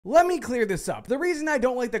Let me clear this up. The reason I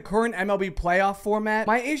don't like the current MLB playoff format,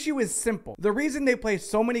 my issue is simple. The reason they play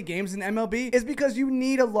so many games in MLB is because you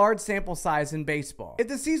need a large sample size in baseball. If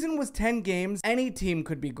the season was 10 games, any team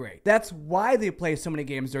could be great. That's why they play so many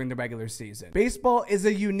games during the regular season. Baseball is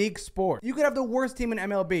a unique sport. You could have the worst team in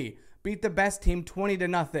MLB beat the best team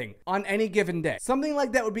 20-0 on any given day. Something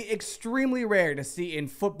like that would be extremely rare to see in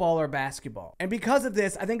football or basketball. And because of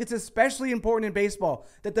this, I think it's especially important in baseball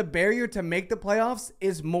that the barrier to make the playoffs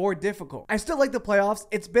is more difficult. I still like the playoffs.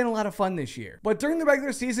 It's been a lot of fun this year. But during the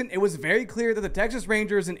regular season, it was very clear that the Texas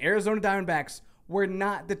Rangers and Arizona Diamondbacks were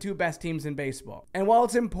not the two best teams in baseball. And while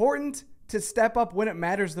it's important to step up when it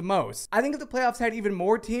matters the most, I think if the playoffs had even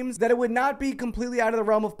more teams, that it would not be completely out of the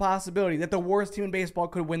realm of possibility that the worst team in baseball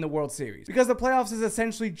could win the World Series, because the playoffs is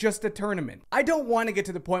essentially just a tournament. I don't want to get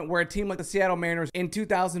to the point where a team like the Seattle Mariners in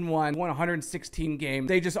 2001 won 116 games,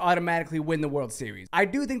 they just automatically win the World Series. I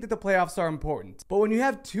do think that the playoffs are important, but when you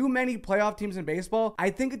have too many playoff teams in baseball, I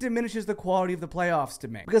think it diminishes the quality of the playoffs to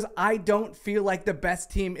me, because I don't feel like the best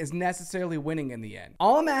team is necessarily winning in the end.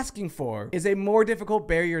 All I'm asking for is a more difficult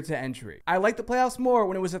barrier to entry. I like the playoffs more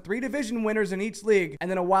when it was 3 division winners in each league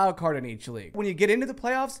and then a wild card in each league. When you get into the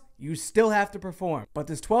playoffs, you still have to perform. But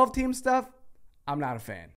this 12-team stuff, I'm not a fan.